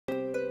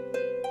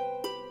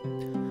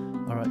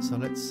Alright, so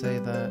let's say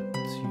that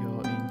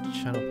you're in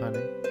channel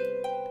panning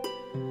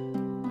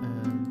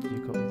and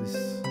you've got all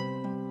this,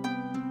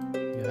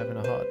 you're having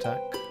a heart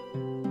attack.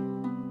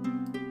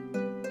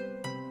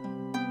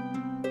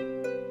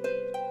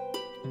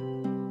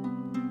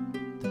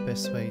 The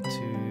best way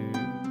to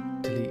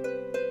delete,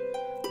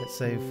 let's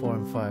say 4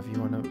 and 5, you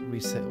want to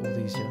reset all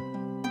these, yeah?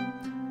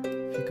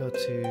 If you go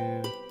to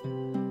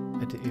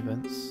edit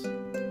events,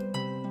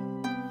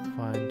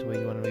 find where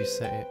you want to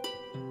reset it.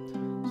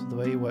 So the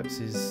way it works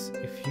is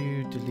if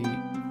you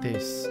delete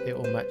this, it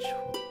will match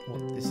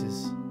what this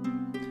is.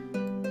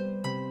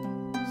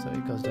 So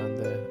it goes down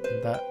there,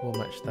 and that will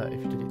match that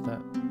if you delete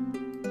that.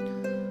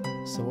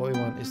 So what we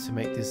want is to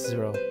make this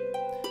 0.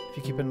 If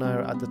you keep an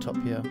arrow at the top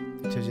here,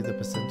 it tells you the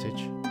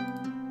percentage.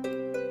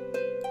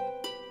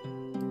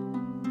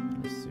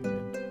 Let's zoom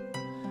in.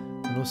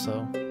 And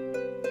also,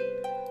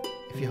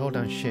 if you hold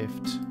down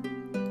Shift,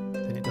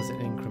 then it does it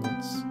in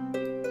increments.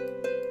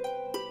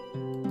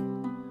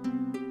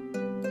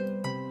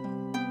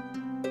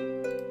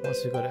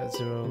 Once we've got it at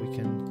 0, we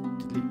can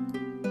delete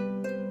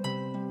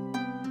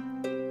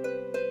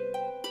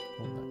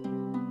all that.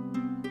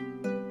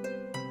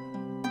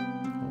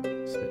 Oh,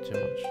 it's a bit too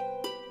much.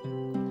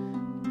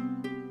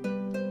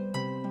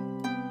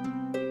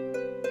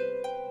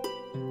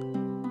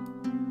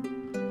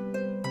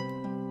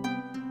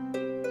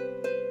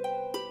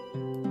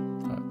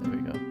 Alright, there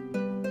we go.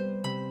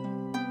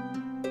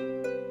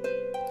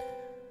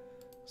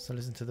 So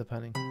listen to the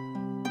panning.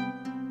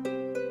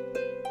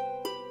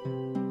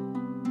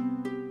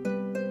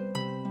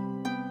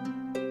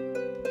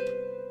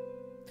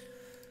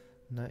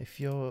 Now if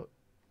you're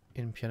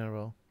in piano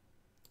roll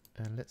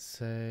and let's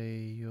say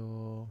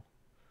you're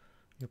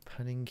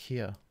panning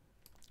here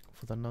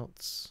for the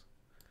notes,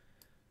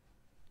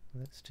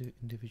 let's do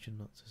individual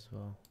notes as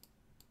well.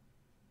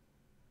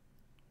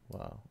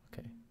 Wow,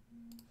 okay.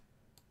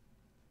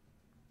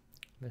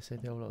 Let's say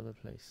they're all over the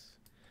place.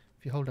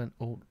 If you hold down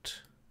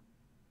Alt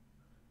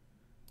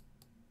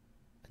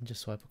and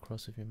just swipe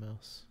across with your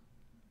mouse,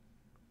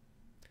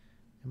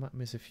 you might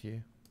miss a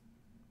few.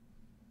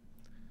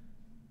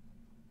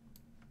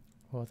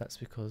 Well, that's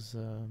because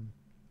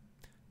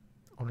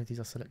only these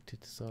are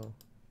selected, so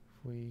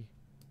if we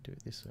do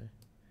it this way,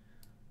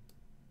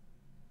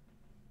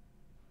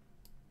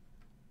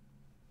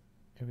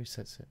 it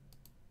resets it.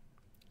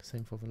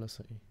 Same for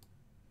velocity.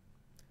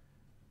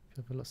 If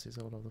your velocity is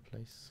all over the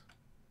place,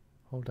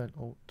 hold down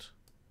Alt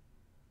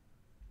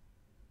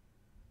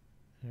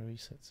and it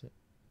resets it.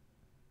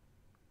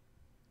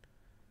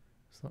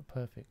 It's not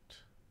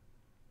perfect,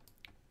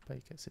 but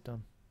it gets it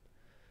done.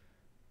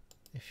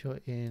 If you're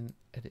in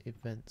edit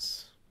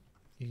events,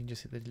 you can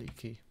just hit the delete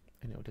key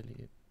and it will delete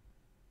it.